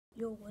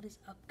Yo, what is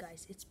up,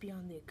 guys? It's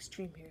Beyond the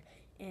Extreme here,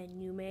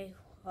 and you may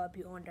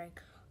be wondering,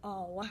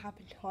 oh, what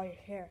happened to all your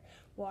hair?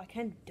 Well, I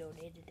kind of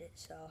donated it,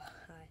 so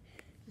I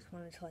just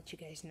wanted to let you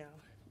guys know,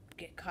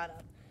 get caught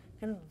up,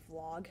 kind of a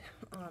vlog,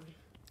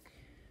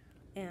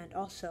 and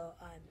also,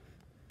 I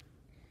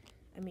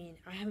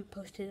haven't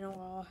posted in a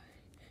while.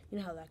 You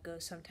know how that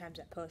goes. Sometimes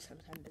I post,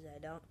 sometimes I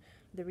don't.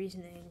 The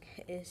reasoning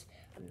is,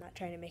 I'm not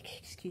trying to make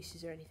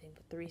excuses or anything,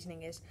 but the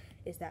reasoning is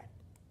that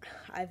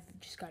I've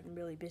just gotten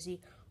really busy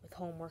with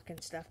homework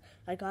and stuff.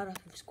 I got off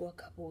of school a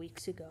couple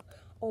weeks ago.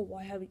 Oh,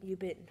 why haven't you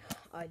been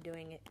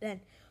doing it then?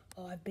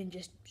 Oh, I've been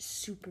just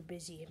super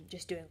busy. I'm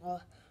just doing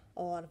a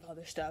lot of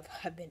other stuff.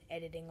 I've been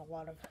editing a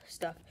lot of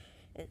stuff.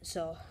 And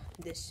so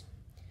this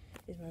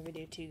is my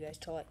video to you guys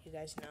to let you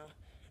guys know.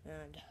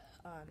 And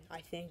I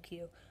thank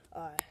you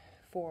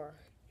for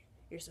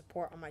your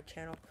support on my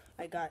channel.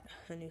 I got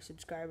a new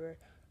subscriber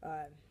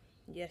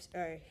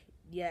yesterday.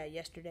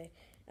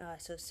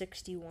 So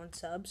 61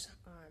 subs.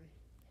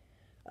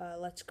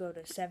 Let's go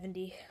to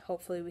 70.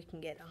 Hopefully we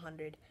can get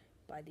 100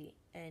 by the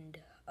end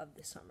of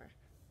the summer.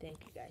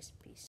 Thank you guys. Peace.